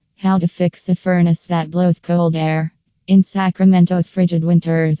How to fix a furnace that blows cold air. In Sacramento's frigid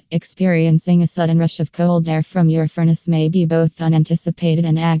winters, experiencing a sudden rush of cold air from your furnace may be both unanticipated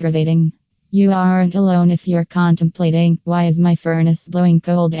and aggravating. You aren't alone if you're contemplating, why is my furnace blowing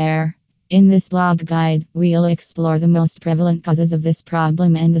cold air? In this blog guide, we'll explore the most prevalent causes of this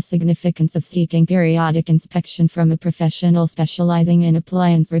problem and the significance of seeking periodic inspection from a professional specializing in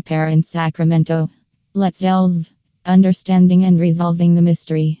appliance repair in Sacramento. Let's delve. Understanding and resolving the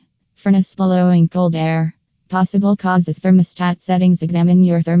mystery. Furnace blowing cold air. Possible causes: thermostat settings. Examine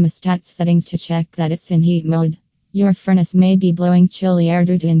your thermostat settings to check that it's in heat mode. Your furnace may be blowing chilly air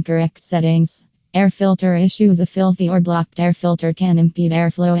due to incorrect settings. Air filter issues. A filthy or blocked air filter can impede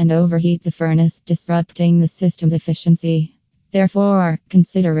airflow and overheat the furnace, disrupting the system's efficiency. Therefore,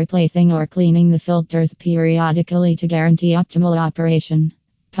 consider replacing or cleaning the filters periodically to guarantee optimal operation.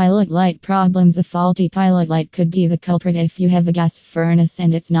 Pilot light problems. A faulty pilot light could be the culprit if you have a gas furnace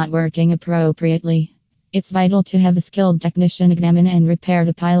and it's not working appropriately. It's vital to have a skilled technician examine and repair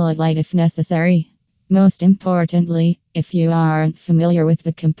the pilot light if necessary. Most importantly, if you aren't familiar with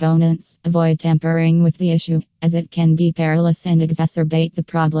the components, avoid tampering with the issue, as it can be perilous and exacerbate the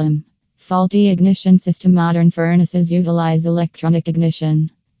problem. Faulty ignition system. Modern furnaces utilize electronic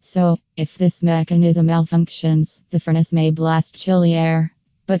ignition. So, if this mechanism malfunctions, the furnace may blast chilly air.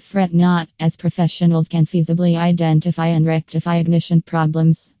 But fret not, as professionals can feasibly identify and rectify ignition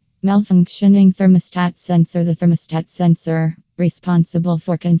problems. Malfunctioning thermostat sensor. The thermostat sensor, responsible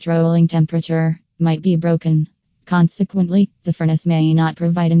for controlling temperature, might be broken. Consequently, the furnace may not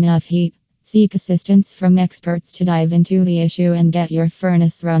provide enough heat. Seek assistance from experts to dive into the issue and get your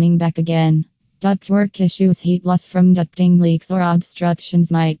furnace running back again. Ductwork issues. Heat loss from ducting leaks or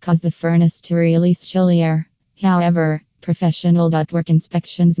obstructions might cause the furnace to release chilly air. However, professional ductwork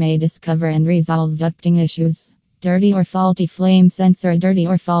inspections may discover and resolve ducting issues. Dirty or faulty flame sensor. A dirty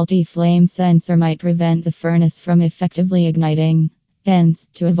or faulty flame sensor might prevent the furnace from effectively igniting. Hence,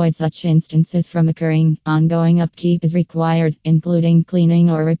 to avoid such instances from occurring, ongoing upkeep is required, including cleaning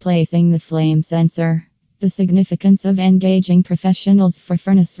or replacing the flame sensor. The significance of engaging professionals for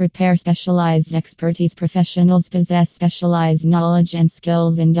furnace repair. Specialized expertise. Professionals possess specialized knowledge and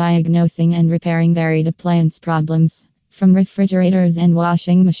skills in diagnosing and repairing varied appliance problems. From refrigerators and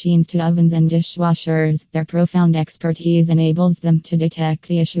washing machines to ovens and dishwashers, their profound expertise enables them to detect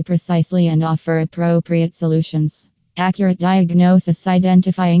the issue precisely and offer appropriate solutions. Accurate diagnosis.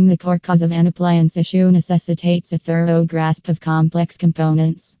 Identifying the core cause of an appliance issue necessitates a thorough grasp of complex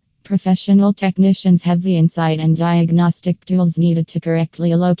components. Professional technicians have the insight and diagnostic tools needed to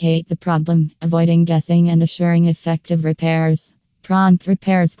correctly locate the problem, avoiding guessing and assuring effective repairs. Prompt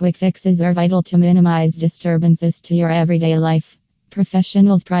repairs. Quick fixes are vital to minimize disturbances to your everyday life.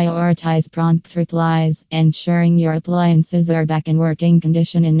 Professionals prioritize prompt replies, ensuring your appliances are back in working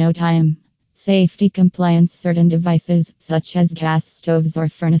condition in no time. Safety compliance. Certain devices, such as gas stoves or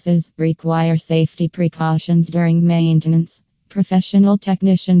furnaces, require safety precautions during maintenance. Professional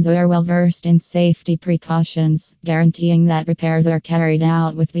technicians are well versed in safety precautions, guaranteeing that repairs are carried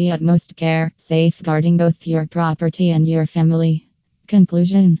out with the utmost care, safeguarding both your property and your family.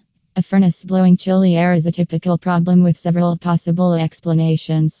 Conclusion. A furnace blowing chilly air is a typical problem with several possible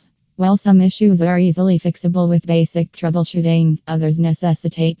explanations. While some issues are easily fixable with basic troubleshooting, others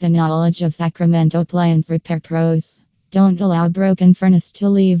necessitate the knowledge of Sacramento appliance repair pros. Don't allow a broken furnace to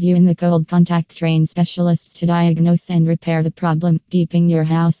leave you in the cold. Contact trained specialists to diagnose and repair the problem, keeping your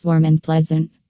house warm and pleasant.